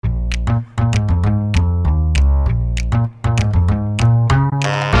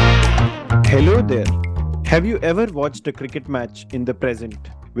Hello there. Have you ever watched a cricket match in the present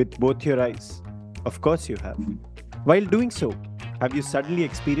with both your eyes? Of course you have. While doing so, have you suddenly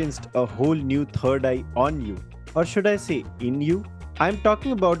experienced a whole new third eye on you? Or should I say, in you? I'm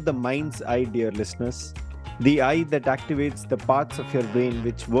talking about the mind's eye, dear listeners. The eye that activates the parts of your brain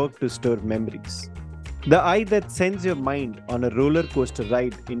which work to store memories. The eye that sends your mind on a roller coaster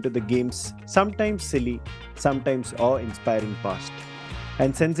ride into the game's sometimes silly, sometimes awe inspiring past,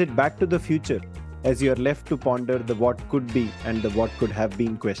 and sends it back to the future as you are left to ponder the what could be and the what could have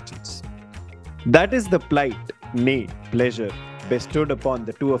been questions. That is the plight, nay, pleasure, bestowed upon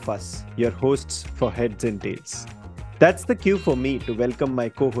the two of us, your hosts for Heads and Tails. That's the cue for me to welcome my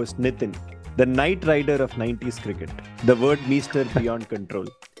co host Nitin, the Knight Rider of 90s cricket, the word meester beyond control.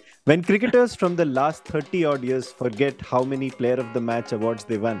 When cricketers from the last 30 odd years forget how many Player of the Match awards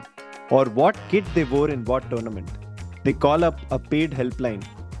they won, or what kit they wore in what tournament, they call up a paid helpline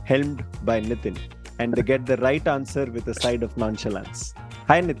helmed by Nitin, and they get the right answer with a side of nonchalance.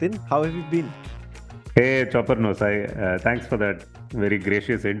 Hi Nitin, how have you been? Hey, Chopper Nose, thanks for that very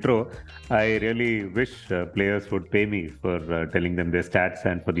gracious intro. I really wish players would pay me for telling them their stats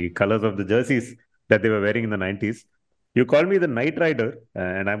and for the colors of the jerseys that they were wearing in the 90s. You call me the Knight Rider,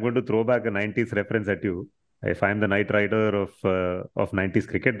 and I'm going to throw back a 90s reference at you. If I'm the Knight Rider of 90s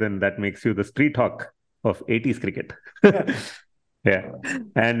cricket, then that makes you the Street Hawk of 80s cricket. Yeah.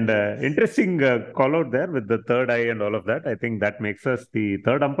 And interesting call out there with the third eye and all of that. I think that makes us the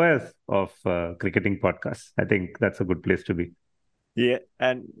third umpires of cricketing podcasts. I think that's a good place to be. Yeah,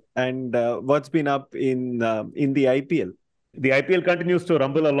 and what's been up in the IPL? The IPL continues to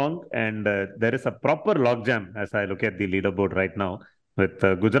rumble along, and there is a proper logjam as I look at the leaderboard right now, with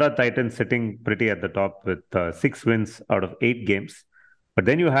Gujarat Titans sitting pretty at the top with 6 wins out of 8 games. But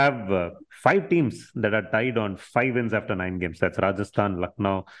then you have 5 teams that are tied on 5 wins after 9 games. That's Rajasthan,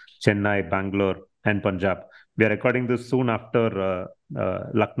 Lucknow, Chennai, Bangalore, and Punjab. We are recording this soon after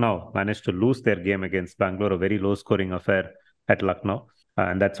Lucknow managed to lose their game against Bangalore, a very low-scoring affair at Lucknow.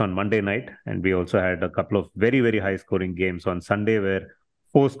 And that's on Monday night. And we also had a couple of very, very high-scoring games on Sunday where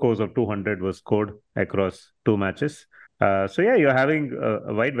 4 scores of 200 was scored across 2 matches. So yeah, you're having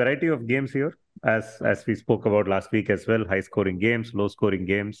a wide variety of games here, as we spoke about last week as well. High-scoring games, low-scoring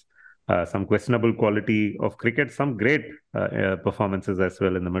games, some questionable quality of cricket, some great performances as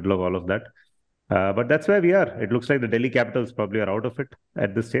well in the middle of all of that. But that's where we are. It looks like the Delhi Capitals probably are out of it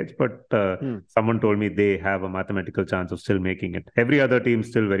at this stage, but someone told me they have a mathematical chance of still making it. Every other team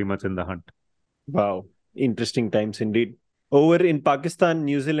still very much in the hunt. Wow, interesting times indeed. Over in Pakistan,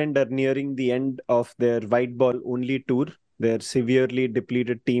 New Zealand are nearing the end of their white ball only tour. Their severely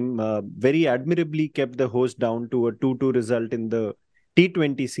depleted team very admirably kept the host down to a 2-2 result in the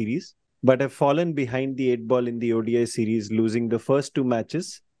T20 series, but have fallen behind the 8 ball in the ODI series, losing the first 2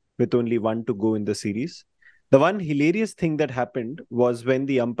 matches with only 1 to go in the series. The one hilarious thing that happened was when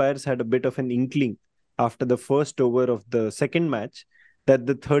the umpires had a bit of an inkling after the first over of the second match that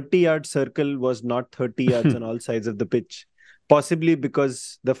the 30-yard circle was not 30 yards on all sides of the pitch, possibly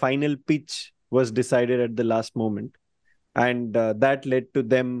because the final pitch was decided at the last moment. And that led to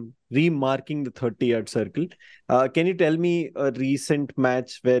them remarking the 30-yard circle. Can you tell me a recent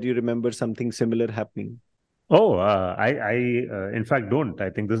match where you remember something similar happening? Oh, I in fact don't. I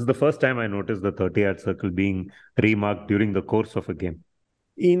think this is the first time I noticed the 30-yard circle being remarked during the course of a game.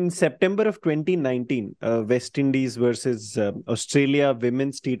 In September of 2019, West Indies versus Australia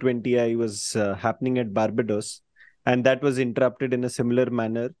women's T20I was happening at Barbados. And that was interrupted in a similar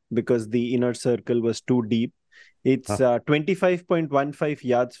manner because the inner circle was too deep. It's 25.15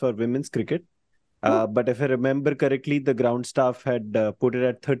 yards for women's cricket. But if I remember correctly, the ground staff had put it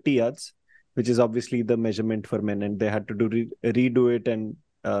at 30 yards, which is obviously the measurement for men. And they had to redo it and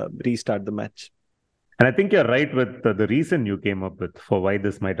restart the match. And I think you're right with the reason you came up with for why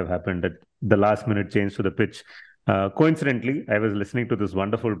this might have happened at the last minute change to the pitch. Coincidentally, I was listening to this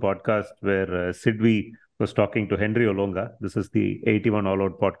wonderful podcast where Sidwi was talking to Henry Olonga. This is the 81 All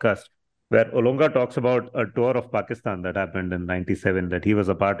Out podcast, where Olonga talks about a tour of Pakistan that happened in 97 that he was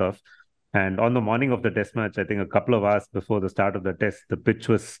a part of. And on the morning of the test match, I think a couple of hours before the start of the test, the pitch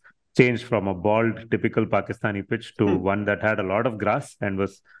was changed from a bald, typical Pakistani pitch to one that had a lot of grass and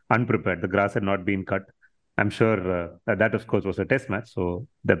was unprepared. The grass had not been cut. I'm sure that, of course, was a test match. So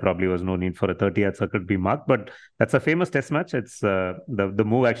there probably was no need for a 30-yard circle to be marked. But that's a famous test match. It's the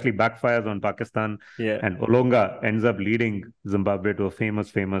move actually backfires on Pakistan. Yeah. And Olonga ends up leading Zimbabwe to a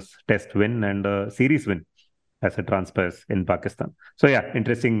famous test win and a series win as it transpires in Pakistan. So yeah,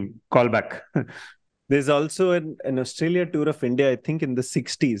 interesting callback. There's also an Australia tour of India, I think in the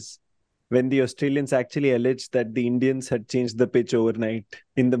 60s, when the Australians actually alleged that the Indians had changed the pitch overnight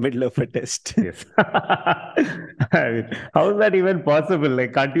in the middle of a test. Yes. I mean, how is that even possible?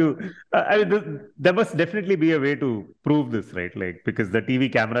 Like, can't you? I mean, there must definitely be a way to prove this, right? Like, because the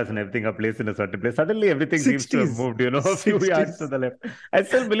TV cameras and everything are placed in a certain place. Suddenly, everything seems to have 60s. moved, a few yards to the left. I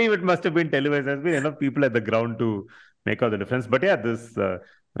still believe it must have been televised. There's been enough people at the ground to make out the difference. But yeah, this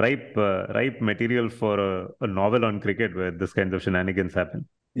ripe material for a novel on cricket where this kind of shenanigans happen.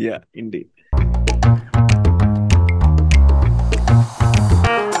 Yeah, indeed.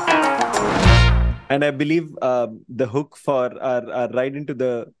 And I believe the hook for our ride into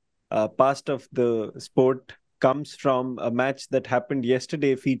the past of the sport comes from a match that happened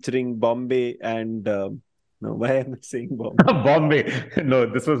yesterday featuring Bombay and no, why am I saying Bombay? Bombay. No,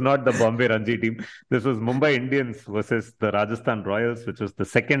 this was not the Bombay Ranji team. This was Mumbai Indians versus the Rajasthan Royals, which was the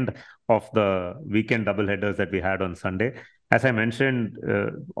second of the weekend doubleheaders that we had on Sunday. As I mentioned,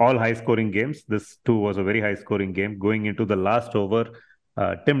 all high-scoring games. This too was a very high-scoring game. Going into the last over,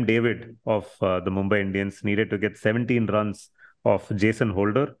 Tim David of the Mumbai Indians needed to get 17 runs of Jason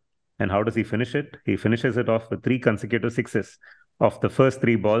Holder. And how does he finish it? He finishes it off with 3 consecutive sixes of the first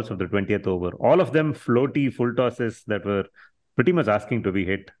 3 balls of the 20th over. All of them floaty full tosses that were pretty much asking to be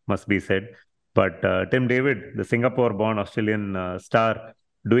hit, must be said. But Tim David, the Singapore-born Australian star,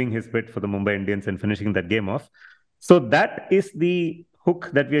 doing his bit for the Mumbai Indians and finishing that game off. So that is the hook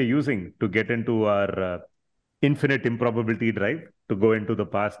that we are using to get into our infinite improbability drive to go into the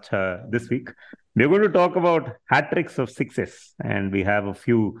past this week. We're going to talk about hat tricks of sixes, and we have a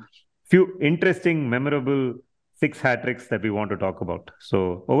few interesting, memorable 6 hat tricks that we want to talk about.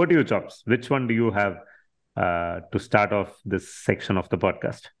 So over to you, Chops. Which one do you have to start off this section of the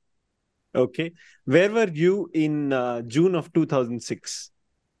podcast? Okay. Where were you in June of 2006?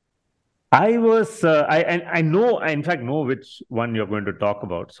 I was, I know, I in fact know which one you're going to talk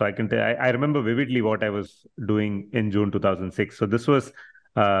about. So I can tell, I remember vividly what I was doing in June 2006. So this was,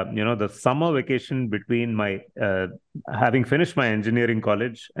 the summer vacation between my, having finished my engineering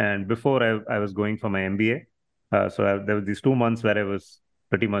college and before I was going for my MBA. There were these 2 months where I was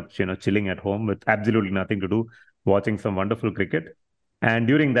pretty much, chilling at home with absolutely nothing to do, watching some wonderful cricket. And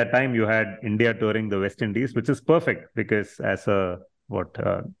during that time, you had India touring the West Indies, which is perfect because as a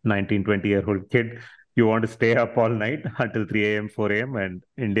 19, 20-year-old kid, you want to stay up all night until 3 a.m., 4 a.m. And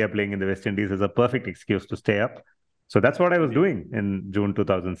India playing in the West Indies is a perfect excuse to stay up. So that's what I was doing in June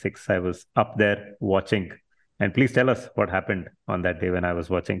 2006. I was up there watching. And please tell us what happened on that day when I was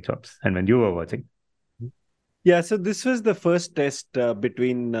watching, Chops, and when you were watching. Yeah, so this was the first test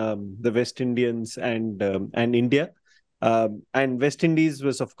between the West Indians and India. And West Indies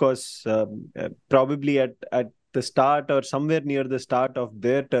was, of course, probably at the start or somewhere near the start of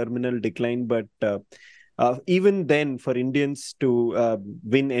their terminal decline. But even then, for Indians to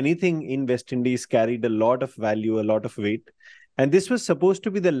win anything in West Indies carried a lot of value, a lot of weight. And this was supposed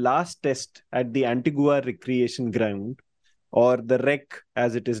to be the last test at the Antigua Recreation Ground, or the REC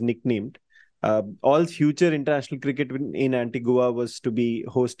as it is nicknamed. All future international cricket in Antigua was to be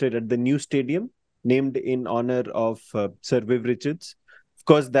hosted at the new stadium, named in honor of Sir Viv Richards. Of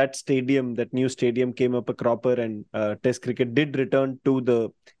course, that new stadium came up a cropper, and Test cricket did return to the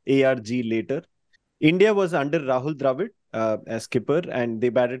ARG later. India was under Rahul Dravid as skipper, and they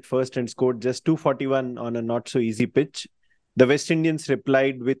batted first and scored just 241 on a not so easy pitch. The West Indians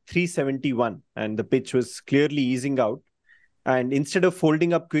replied with 371, and the pitch was clearly easing out. And instead of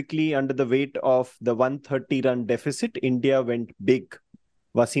folding up quickly under the weight of the 130-run deficit, India went big.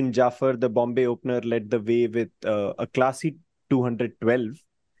 Wasim Jaffer, the Bombay opener, led the way with a classy 212.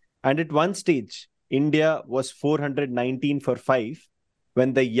 And at one stage, India was 419 for 5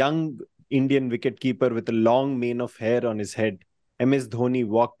 when the young Indian wicketkeeper with a long mane of hair on his head, MS Dhoni,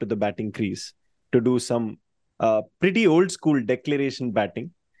 walked to the batting crease to do some pretty old-school declaration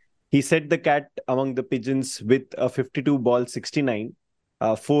batting. He set the cat among the pigeons with a 52-ball 69,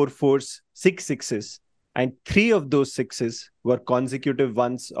 4 fours, 6 sixes, and 3 of those sixes were consecutive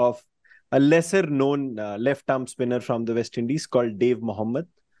ones of a lesser-known left-arm spinner from the West Indies called Dave Mohammad.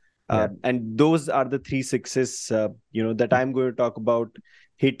 And those are the 3 sixes, that I'm going to talk about.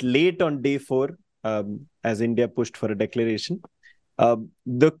 Hit late on day 4 as India pushed for a declaration.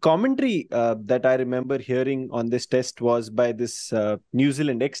 The commentary that I remember hearing on this test was by this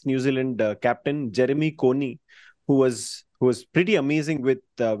ex-New Zealand captain, Jeremy Coney, who was pretty amazing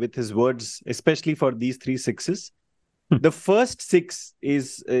with his words, especially for these 3 sixes. The first 6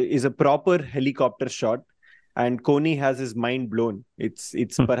 is a proper helicopter shot, and Coney has his mind blown.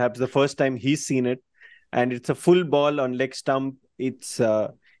 It's perhaps the first time he's seen it, and it's a full ball on leg stump. It's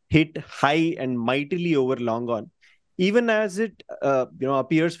hit high and mightily over long on. even as it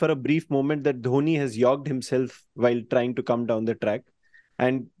appears for a brief moment that Dhoni has yogged himself while trying to come down the track.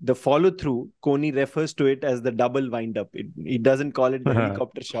 And the follow through, Kohli refers to it as the double wind up. He doesn't call it the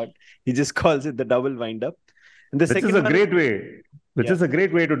helicopter shot. He just calls it the double wind up. And the Which second is a one, great way. Which yeah, is a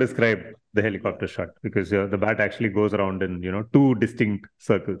great way to describe the helicopter shot, because the bat actually goes around in two distinct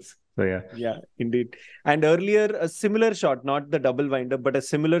circles. So yeah, indeed. And earlier, a similar shot, not the double wind up, but a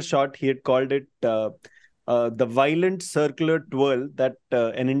similar shot, he had called it the violent circular twirl that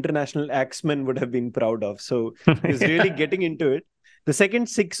an international axeman would have been proud of. So he's really getting into it. The second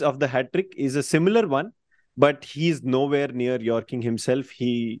six of the hat trick is a similar one, but he's nowhere near Yorking himself.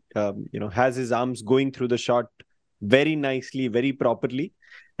 He has his arms going through the shot very nicely, very properly,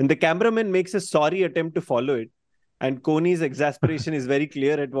 and the cameraman makes a sorry attempt to follow it. And Kohli's exasperation is very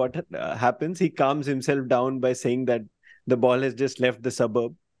clear at what happens. He calms himself down by saying that the ball has just left the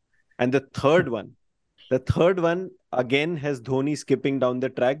suburb. And the third one again has Dhoni skipping down the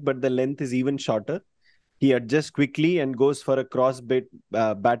track, but the length is even shorter. He adjusts quickly and goes for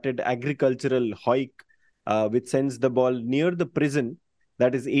a batted agricultural hoik, which sends the ball near the prison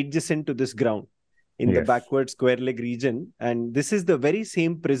that is adjacent to this ground in the backward square leg region. And this is the very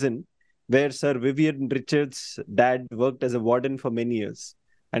same prison where Sir Vivian Richards' dad worked as a warden for many years.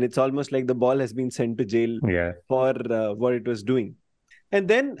 And it's almost like the ball has been sent to jail for what it was doing. And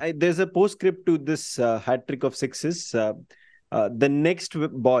then there's a postscript to this hat trick of sixes. The next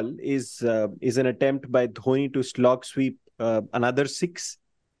ball is an attempt by Dhoni to slog sweep another six.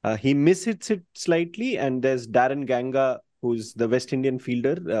 He mishits it slightly, and there's Darren Ganga, who's the West Indian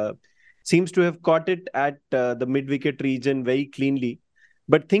fielder, seems to have caught it at the mid-wicket region very cleanly.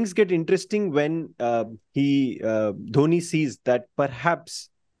 But things get interesting when Dhoni sees that perhaps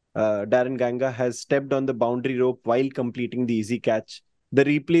Darren Ganga has stepped on the boundary rope while completing the easy catch. The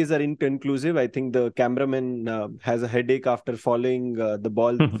replays are inconclusive. I think the cameraman has a headache after following the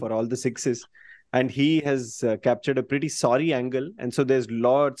ball for all the sixes. And he has captured a pretty sorry angle. And so there's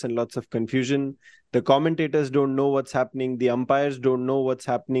lots and lots of confusion. The commentators don't know what's happening. The umpires don't know what's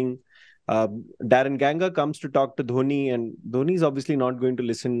happening. Darren Ganga comes to talk to Dhoni, and Dhoni is obviously not going to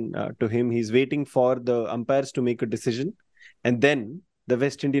listen to him. He's waiting for the umpires to make a decision. And then the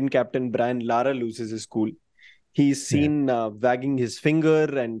West Indian captain, Brian Lara, loses his cool. He's seen wagging his finger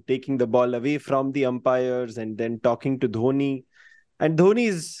and taking the ball away from the umpires and then talking to Dhoni. And Dhoni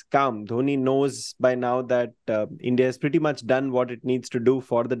is calm. Dhoni knows by now that India has pretty much done what it needs to do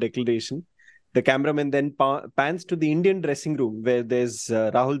for the declaration. The cameraman then pans to the Indian dressing room where there's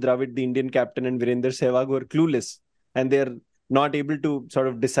Rahul Dravid, the Indian captain, and Virender Sehwag, who are clueless. And they're not able to sort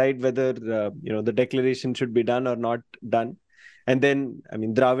of decide whether, the declaration should be done or not done. And then,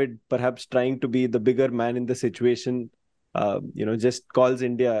 Dravid, perhaps trying to be the bigger man in the situation, just calls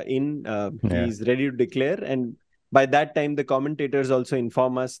India in. He's ready to declare. And by that time, the commentators also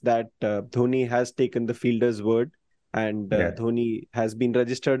inform us that Dhoni has taken the fielder's word. And Dhoni has been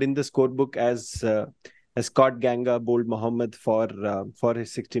registered in the scorebook as Scott Ganga bowled Mohammad for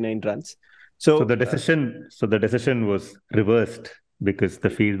his 69 runs. So the decision was reversed because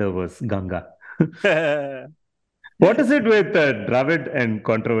the fielder was Ganga. What is it with Dravid and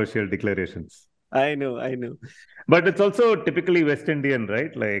controversial declarations? I know. But it's also typically West Indian,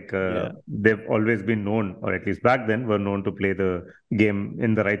 right? Like they've always been known, or at least back then, were known to play the game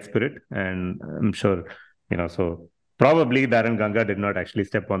in the right spirit. And I'm sure, so probably Darren Ganga did not actually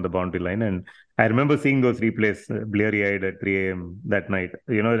step on the boundary line. And I remember seeing those replays bleary-eyed at 3 a.m. that night.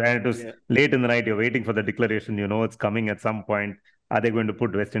 And it was late in the night. You're waiting for the declaration. It's coming at some point. Are they going to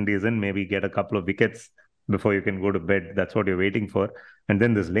put West Indies in? Maybe get a couple of wickets before you can go to bed. That's what you're waiting for. And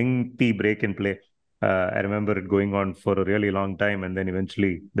then this lengthy break in play. I remember it going on for a really long time, and then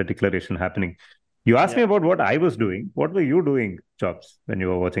eventually the declaration happening. You asked me about what I was doing. What were you doing, Chops, when you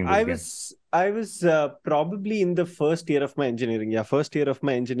were watching this game? I was probably in the first year of my engineering.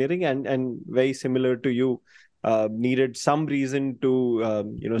 And very similar to you, needed some reason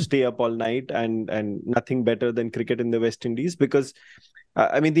to stay up all night, and nothing better than cricket in the West Indies, because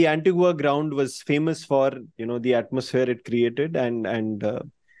the Antigua ground was famous for the atmosphere it created, and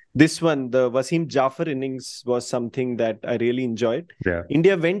this one, the Wasim Jaffer innings, was something that I really enjoyed.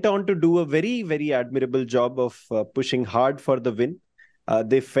 India went on to do a very, very admirable job of pushing hard for the win.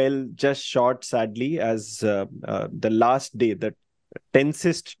 They fell just short, sadly, as the last day, the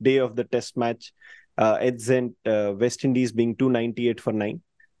tensest day of the Test match, ends in West Indies being 298 for 9.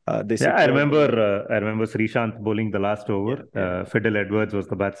 I remember Srishant bowling the last over. Fiddle Edwards was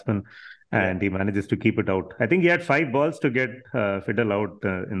the batsman, and he manages to keep it out. I think he had 5 balls to get Fiddle out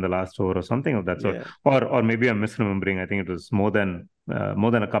in the last over or something of that sort. Or maybe I'm misremembering. I think it was more than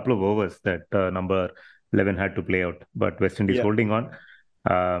a couple of overs that number 11 had to play out, but West Indies Yeah. holding on.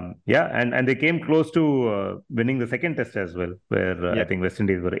 And they came close to winning the second test as well, where I Yeah. think West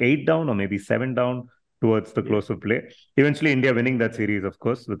Indies were 8 down or maybe 7 down towards the Yeah. close of play. Eventually, India winning that series, of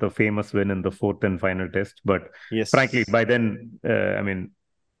course, with a famous win in the fourth and final test. But frankly, Yes. by then,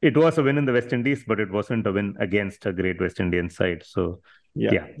 it was a win in the West Indies, but it wasn't a win against a great West Indian side. So,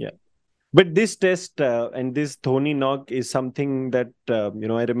 Yeah. yeah. Yeah. But this test and this Dhoni knock is something that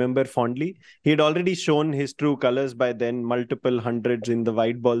I remember fondly. He had already shown his true colors by then, multiple hundreds in the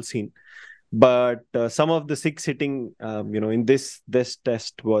white ball scene. But some of the six hitting, in this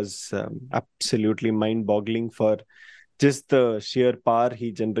test was absolutely mind-boggling for just the sheer power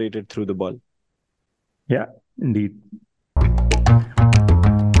he generated through the ball. Yeah, indeed.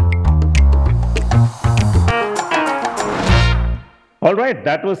 All right,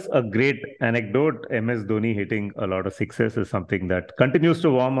 that was a great anecdote. MS Dhoni hitting a lot of sixes is something that continues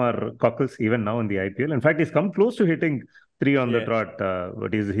to warm our cockles even now in the IPL. In fact, he's come close to hitting three on the Yeah. trot,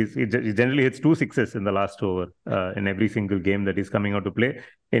 but he generally hits two sixes in the last over in every single game that he's coming out to play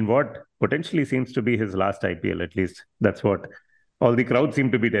in what potentially seems to be his last IPL. At least that's what all the crowd seem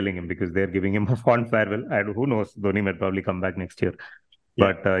to be telling him, because they're giving him a fond farewell. And who knows, Dhoni might probably come back next year.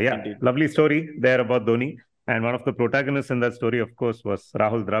 Yeah. But Indeed. lovely story there about Dhoni. And one of the protagonists in that story, of course, was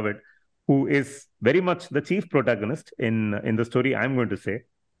Rahul Dravid, who is very much the chief protagonist in the story I'm going to say.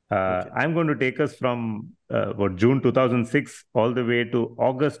 Okay. I'm going to take us from June 2006 all the way to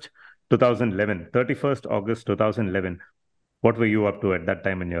August 2011, 31st August 2011. What were you up to at that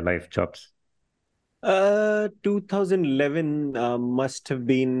time in your life, Chops? 2011 must have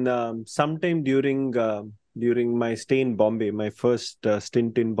been sometime during my stay in Bombay, my first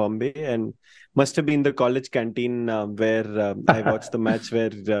stint in Bombay, and must have been the college canteen where I watched the match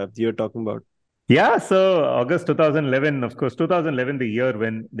where you're talking about. Yeah, so August 2011, of course, 2011, the year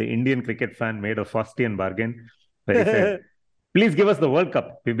when the Indian cricket fan made a Faustian bargain, where he said, please give us the World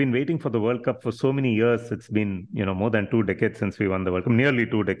Cup. We've been waiting for the World Cup for so many years. It's been, more than 2 decades since we won the World Cup. Nearly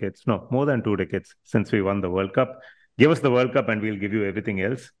 2 decades. No, more than 2 decades since we won the World Cup. Give us the World Cup and we'll give you everything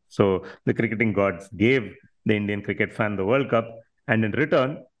else. So the cricketing gods gave the Indian cricket fan the World Cup, and in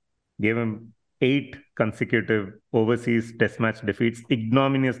return, gave him 8 consecutive overseas test match defeats,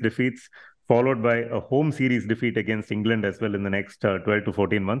 ignominious defeats, followed by a home series defeat against England as well in the next 12 to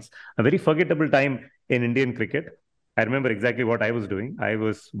 14 months. A very forgettable time in Indian cricket. I remember exactly what I was doing. I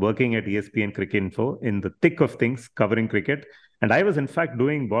was working at ESPN Cricket Info in the thick of things, covering cricket. And I was, in fact,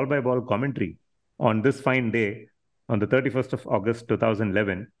 doing ball by ball commentary on this fine day, on the 31st of August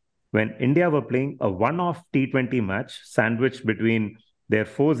 2011, when India were playing a one-off T20 match sandwiched between their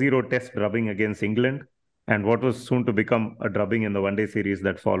 4-0 test drubbing against England and what was soon to become a drubbing in the one-day series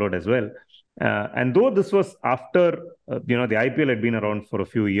that followed as well. And though this was after, the IPL had been around for a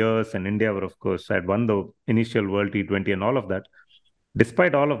few years and India were, of course, had won the initial World T20 and all of that,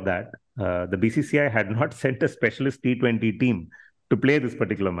 despite all of that, the BCCI had not sent a specialist T20 team to play this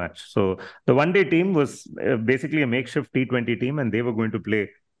particular match. So the one-day team was basically a makeshift T20 team, and they were going to play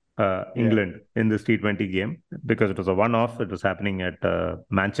England in this T20 game because it was a one-off. It was happening at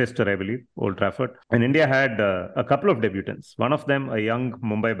Manchester, I believe, Old Trafford. And India had a couple of debutants. One of them, a young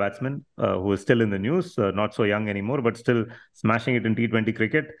Mumbai batsman who is still in the news, not so young anymore, but still smashing it in T20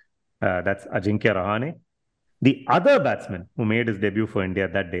 cricket. That's Ajinkya Rahane. The other batsman who made his debut for India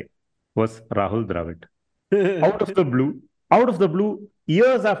that day was Rahul Dravid. Out of the blue,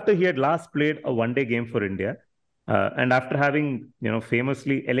 years after he had last played a one-day game for India, and after having,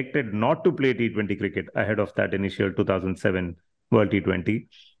 famously elected not to play T20 cricket ahead of that initial 2007 World T20,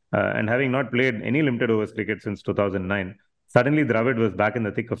 and having not played any limited overs cricket since 2009, suddenly Dravid was back in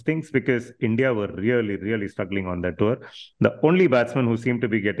the thick of things because India were really, really struggling on that tour. The only batsman who seemed to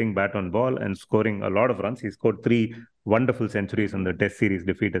be getting bat on ball and scoring a lot of runs, he scored 3 wonderful centuries in the Test series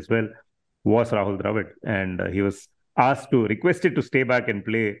defeat as well, was Rahul Dravid. And he was requested to stay back and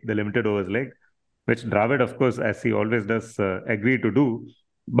play the limited overs leg, which Dravid, of course, as he always does, agreed to do.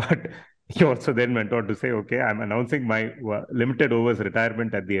 But he also then went on to say, okay, I'm announcing my limited overs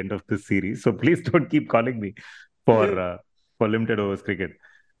retirement at the end of this series. So please don't keep calling me for limited overs cricket.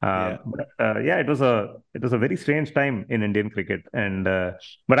 It was a very strange time in Indian cricket. And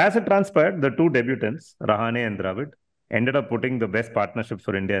but as it transpired, the two debutants, Rahane and Dravid, ended up putting the best partnership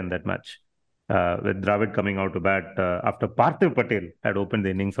for India in that match. With Dravid coming out to bat after Parthiv Patel had opened the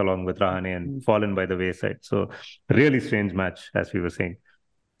innings along with Rahane and fallen by the wayside. So really strange match, as we were saying.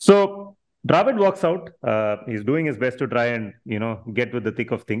 So Dravid walks out. He's doing his best to try and, get with the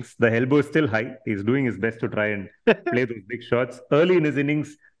thick of things. The elbow is still high. He's doing his best to try and play those big shots. Early in his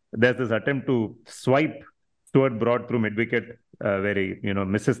innings, there's this attempt to swipe Stuart Broad through mid-wicket, where he,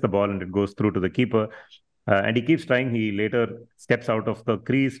 misses the ball and it goes through to the keeper. And he keeps trying. He later steps out of the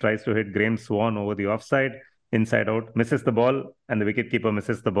crease, tries to hit Graham Swan over the offside, inside out, misses the ball, and the wicketkeeper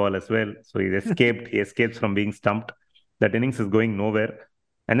misses the ball as well. So he escaped. He escapes from being stumped. That innings is going nowhere.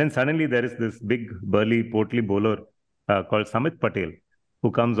 And then suddenly there is this big, burly, portly bowler called Samit Patel,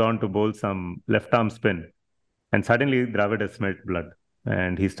 who comes on to bowl some left arm spin. And suddenly Dravid has smelt blood.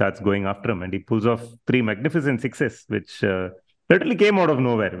 And he starts going after him. And he pulls off 3 magnificent sixes, which literally came out of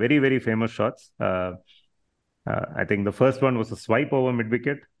nowhere. Very, very famous shots. I think the first one was a swipe over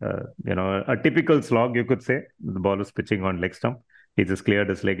mid-wicket. A typical slog, you could say. The ball was pitching on leg stump. He just cleared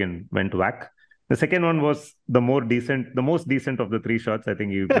his leg and went whack. The second one was the most decent of the 3 shots. I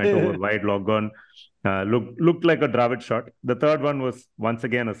think he went over wide, log on, looked like a Dravid shot. The third one was once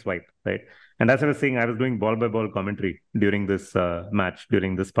again a swipe, right? And as I was saying, I was doing ball by ball commentary during this match,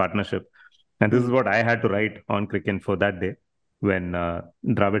 during this partnership. And this is what I had to write on Cricket for that day when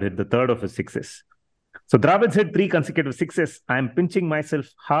Dravid hit the third of his sixes. So Dravid's hit 3 consecutive sixes. I'm pinching myself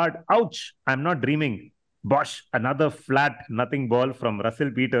hard. Ouch! I'm not dreaming. Bosh! Another flat nothing ball from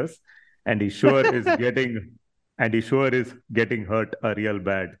Russell Peters. And he sure is getting hurt a real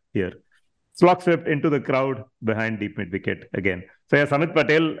bad here. Slog swept into the crowd behind deep mid wicket again. So yeah, Samit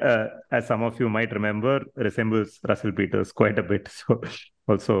Patel, as some of you might remember, resembles Russell Peters quite a bit. So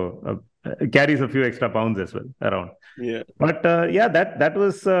also carries a few extra pounds as well around. Yeah. But that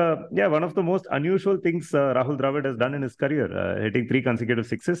was one of the most unusual things Rahul Dravid has done in his career, hitting 3 consecutive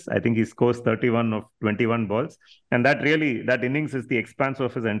sixes. I think he scores 31 of 21 balls. And that innings is the expanse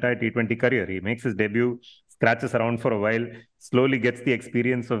of his entire T20 career. He makes his debut, scratches around for a while, slowly gets the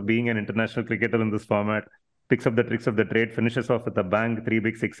experience of being an international cricketer in this format, picks up the tricks of the trade, finishes off with a bang, 3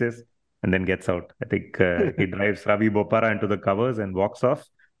 big sixes, and then gets out. I think he drives Ravi Bopara into the covers and walks off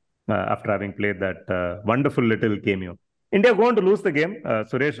after having played that wonderful little cameo. India go on to lose the game.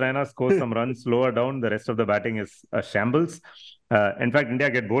 Suresh Raina scores some runs lower down. The rest of the batting is a shambles. In fact, India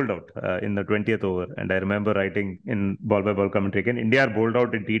get bowled out in the 20th over. And I remember writing in ball by ball commentary again, India are bowled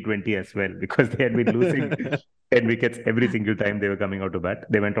out in T20 as well because they had been losing 10 wickets every single time they were coming out to bat.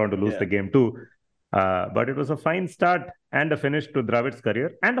 They went on to lose the game too. But it was a fine start and a finish to Dravid's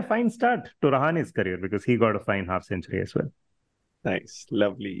career and a fine start to Rahani's career because he got a fine half century as well. Nice.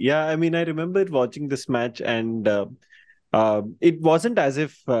 Lovely. Yeah, I mean, I remember watching this match and it wasn't as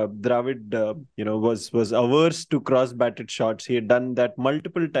if Dravid, was averse to cross-batted shots. He had done that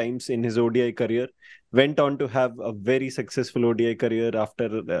multiple times in his ODI career, went on to have a very successful ODI career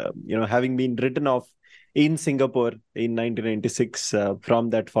after, having been written off in Singapore in 1996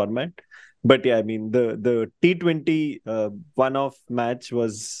 from that format. But yeah, I mean, the T20 one-off match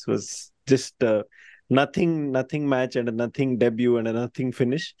was just nothing match and a nothing debut and a nothing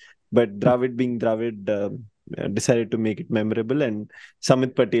finish. But Dravid being Dravid decided to make it memorable, and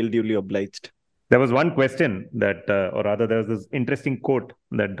Samit Patel duly obliged. There was one question that, or rather, there was this interesting quote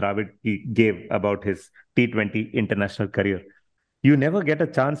that Dravid gave about his T20 international career. You never get a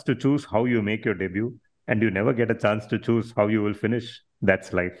chance to choose how you make your debut, and you never get a chance to choose how you will finish.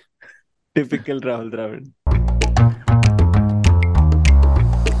 That's life. Typical Rahul Dravid.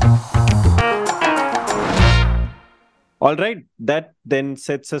 All right, that then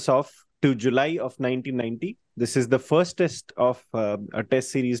sets us off to July of 1990. This is the first test of a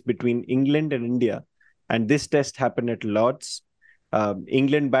test series between England and India. And this test happened at Lord's.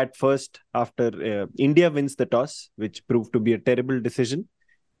 England bat first after India wins the toss, which proved to be a terrible decision.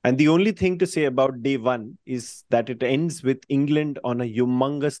 And the only thing to say about day one is that it ends with England on a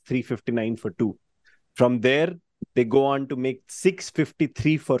humongous 359 for 2. From there, they go on to make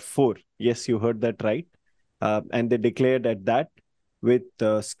 653 for 4. Yes, you heard that right. And they declared at that, with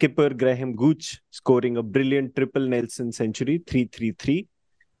skipper Graham Gooch scoring a brilliant triple Nelson century, 333.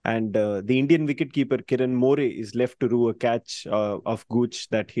 And the Indian wicketkeeper Kiran More is left to rue a catch of Gooch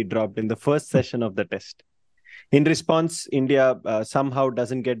that he dropped in the first session of the test. In response, India somehow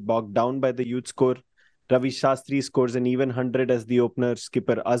doesn't get bogged down by the youth score. Ravi Shastri scores an even 100 as the opener.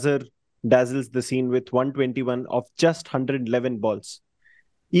 Skipper Azhar dazzles the scene with 121 of just 111 balls.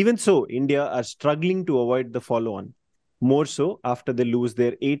 Even so, India are struggling to avoid the follow-on. More so after they lose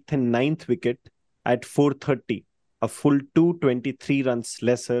their 8th and 9th wicket at 430, a full 223 runs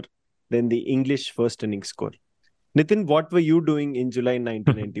lesser than the English first innings score. Nitin, what were you doing in July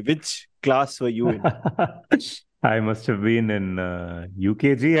 1990? Which class were you in? I must have been in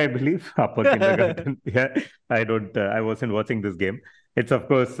UKG, I believe, upper kindergarten. Yeah, I wasn't watching this game. It's of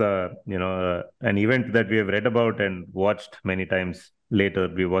course, an event that we have read about and watched many times later.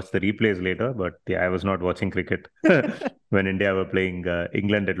 We watched the replays later, but yeah, I was not watching cricket when India were playing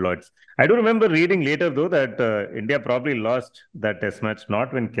England at Lords. I do remember reading later though that India probably lost that Test match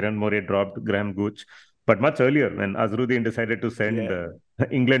not when Kiran More dropped Graham Gooch, but much earlier when Azharuddin decided to send Yeah.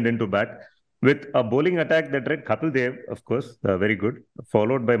 England into bat with a bowling attack that read Kapil Dev, of course, very good,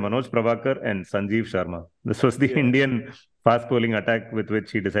 followed by Manoj Prabhakar and Sanjeev Sharma. This was the Yeah. Indian fast bowling attack with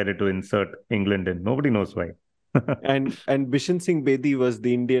which he decided to insert England in. Nobody knows why. And Bishan Singh Bedi was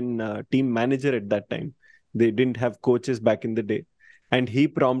the Indian team manager at that time. They didn't have coaches back in the day, and he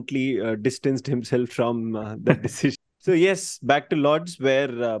promptly distanced himself from that decision. So yes, back to Lords,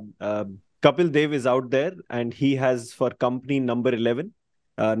 where Kapil Dev is out there, and he has for company number 11,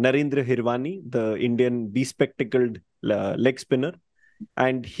 Narendra Hirwani, the Indian bespectacled leg spinner,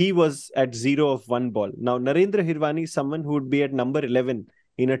 and he was at 0 of 1 ball. Now Narendra Hirwani is someone who would be at number 11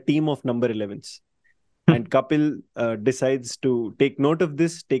 in a team of number 11s. And Kapil decides to take note of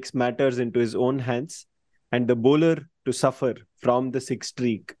this, takes matters into his own hands. And the bowler to suffer from the 6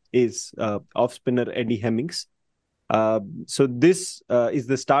 streak is off spinner Eddie Hemmings. So this is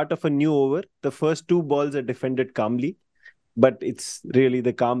the start of a new over. The first 2 balls are defended calmly, but it's really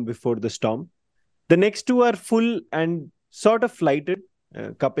the calm before the storm. The next 2 are full and sort of flighted.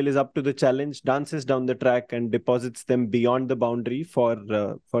 Kapil is up to the challenge, dances down the track and deposits them beyond the boundary for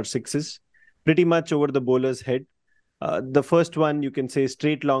 6s. Pretty much over the bowler's head. The first one you can say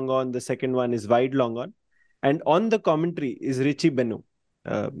straight long on, the second one is wide long on. And on the commentary is Richie Beno.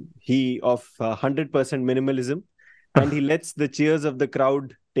 He of 100% minimalism, and he lets the cheers of the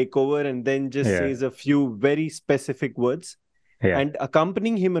crowd take over and then just says a few very specific words. Yeah. And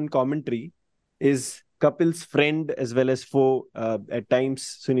accompanying him on commentary is Kapil's friend as well as foe at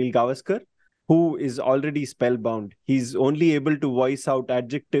times, Sunil Gavaskar, who is already spellbound. He's only able to voice out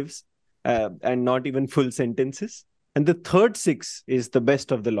adjectives and not even full sentences. And the third 6 is the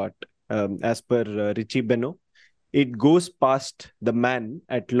best of the lot, as per Richie Beno. It goes past the man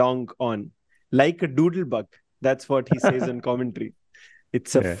at long on like a doodle bug. That's what he says on commentary.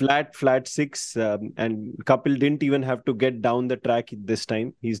 It's a flat 6, and Kapil didn't even have to get down the track this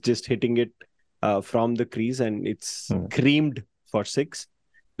time. He's just hitting it from the crease, and it's creamed for 6.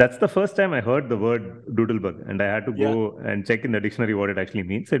 That's the first time I heard the word doodlebug, and I had to go and check in the dictionary what it actually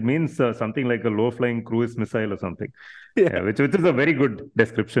means. It means something like a low-flying cruise missile or something, which is a very good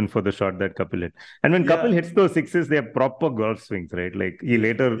description for the shot that Kapil hit. And when Kapil hits those 6s, they are proper golf swings, right? Like he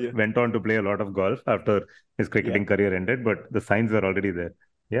later went on to play a lot of golf after his cricketing career ended, but the signs were already there.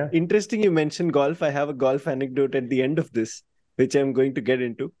 Yeah. Interesting you mentioned golf. I have a golf anecdote at the end of this, which I'm going to get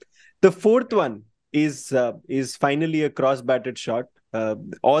into. The fourth one is finally a cross-batted shot.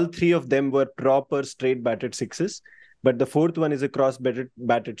 All 3 of them were proper straight batted 6s, but the fourth one is a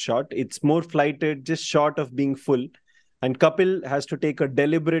cross-batted shot. It's more flighted, just short of being full. And Kapil has to take a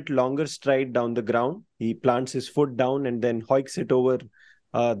deliberate longer stride down the ground. He plants his foot down and then hoiks it over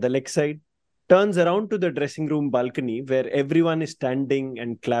the leg side, turns around to the dressing room balcony where everyone is standing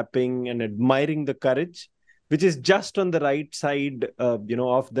and clapping and admiring the courage, which is just on the right side, of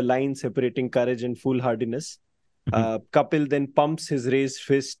the line separating courage and foolhardiness. Kapil then pumps his raised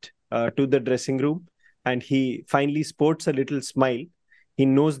fist to the dressing room, and he finally sports a little smile. He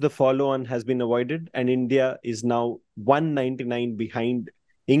knows the follow-on has been avoided, and India is now 199 behind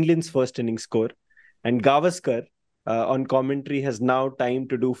England's first innings score. And Gavaskar on commentary has now time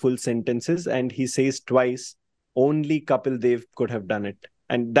to do full sentences, and he says twice, only Kapil Dev could have done it.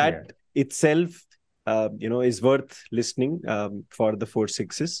 And that itself, is worth listening for the 4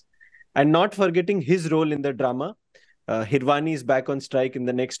 6s. And not forgetting his role in the drama, Hirwani is back on strike in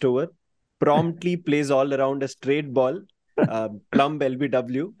the next over, promptly plays all around a straight ball, plumb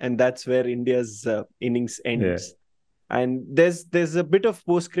LBW, and that's where India's innings ends. And there's a bit of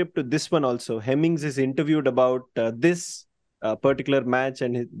postscript to this one also. Hemmings is interviewed about this particular match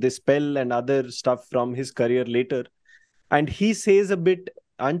and this spell and other stuff from his career later. And he says a bit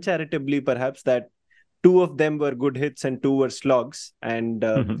uncharitably perhaps that 2 of them were good hits and 2 were slogs. And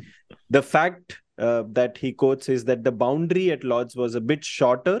the fact that he quotes is that the boundary at Lords was a bit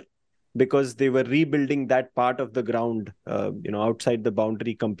shorter because they were rebuilding that part of the ground, outside the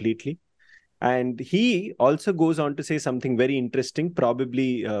boundary completely. And he also goes on to say something very interesting,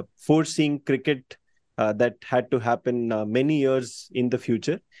 probably foreseeing cricket that had to happen many years in the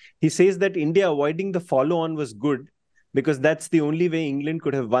future. He says that India avoiding the follow-on was good because that's the only way England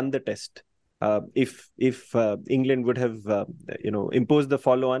could have won the test. If England would have, imposed the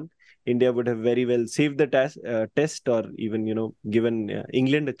follow-on, India would have very well saved the test or even, given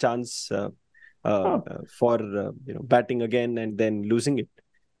England a chance for, batting again and then losing it.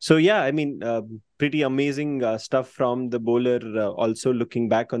 So yeah, I mean, pretty amazing stuff from the bowler. Also looking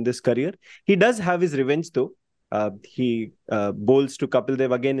back on this career, he does have his revenge though. He bowls to Kapil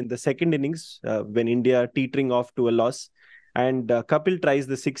Dev again in the second innings when India teetering off to a loss, and Kapil tries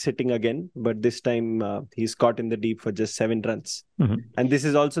the six hitting again, but this time he's caught in the deep for just 7 runs. And this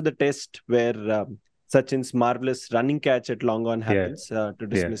is also the test where Sachin's marvelous running catch at long on happens to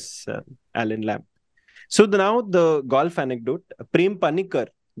dismiss Alan Lamb. So now the golf anecdote. Prem Panikkar,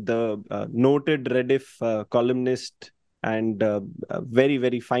 the noted Rediff columnist and very,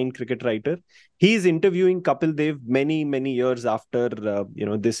 very fine cricket writer, he is interviewing Kapil Dev many, many years after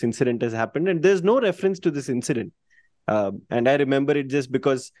this incident has happened, and there's no reference to this incident. And I remember it just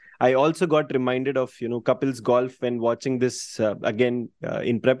because I also got reminded of Kapil's golf when watching this again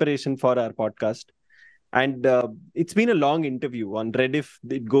in preparation for our podcast. And it's been a long interview on Rediff.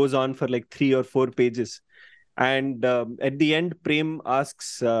 It goes on for like 3 or 4 pages. And at the end, Prem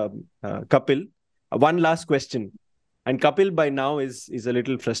asks Kapil one last question. And Kapil by now is a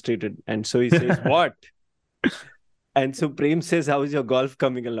little frustrated. And so he says, what? And so Prem says, how is your golf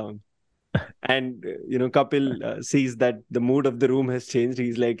coming along? And, Kapil sees that the mood of the room has changed.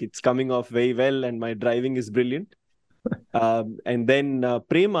 He's like, it's coming off very well and my driving is brilliant. And then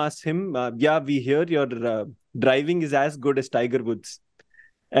Prem asks him, we hear your driving is as good as Tiger Woods.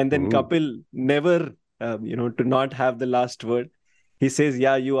 And then Kapil, never, to not have the last word, he says,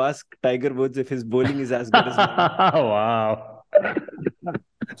 you ask Tiger Woods if his bowling is as good as mine. Wow.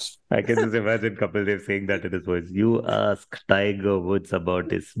 I can just imagine Kapil Dev saying that in his voice. You ask Tiger Woods about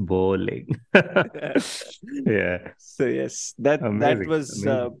his bowling. Yeah. So yes, that was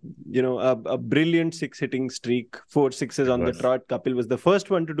a brilliant 6-hitting streak, 4 sixes on the trot. Kapil was the first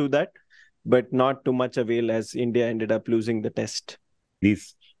one to do that, but not to much avail as India ended up losing the test.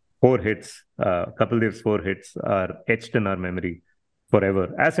 These 4 hits, Kapil Dev's 4 hits are etched in our memory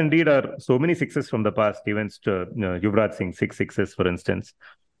forever, as indeed are so many sixes from the past. Even Yuvraj Singh, 6 sixes, for instance.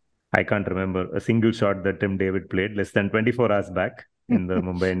 I can't remember a single shot that Tim David played less than 24 hours back in the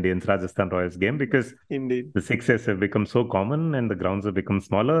Mumbai Indians Rajasthan Royals game, because indeed the sixes have become so common and the grounds have become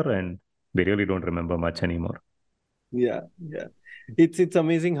smaller and we really don't remember much anymore. Yeah. It's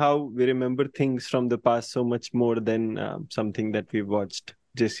amazing how we remember things from the past so much more than something that we watched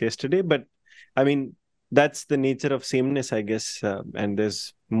just yesterday. But I mean, that's the nature of sameness, I guess. And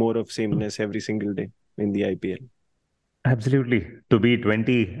there's more of sameness every single day in the IPL. Absolutely. To be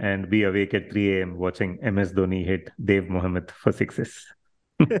 20 and be awake at 3 a.m. watching MS Dhoni hit Dave Mohammed for sixes.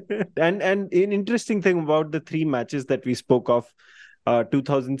 And an interesting thing about the 3 matches that we spoke of,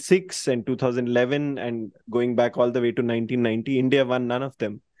 2006 and 2011 and going back all the way to 1990, India won none of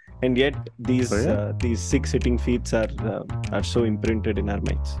them. And yet these 6-hitting feats are so imprinted in our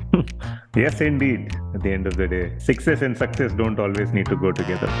minds. Yes, indeed. At the end of the day, success and success don't always need to go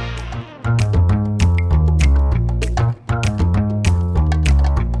together.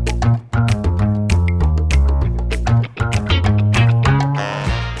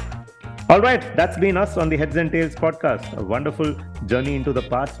 All right, that's been us on the Heads and Tails podcast. A wonderful journey into the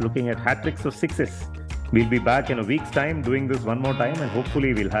past, looking at hat-tricks of sixes. We'll be back in a week's time doing this one more time, and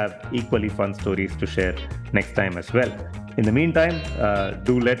hopefully we'll have equally fun stories to share next time as well. In the meantime,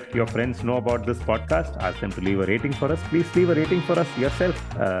 do let your friends know about this podcast. Ask them to leave a rating for us. Please leave a rating for us yourself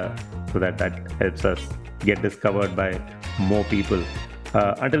so that helps us get discovered by more people.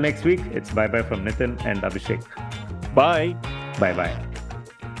 Until next week, it's bye-bye from Nitin and Abhishek. Bye. Bye-bye.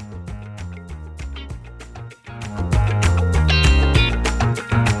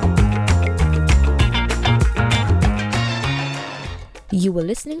 You were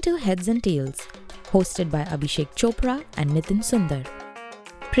listening to Heads and Tails, hosted by Abhishek Chopra and Nitin Sundar.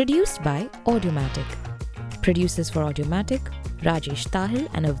 Produced by Audiomatic. Producers for Audiomatic, Rajesh Tahil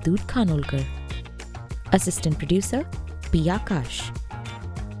and Avdoot Khanolkar. Assistant producer, P. Akash.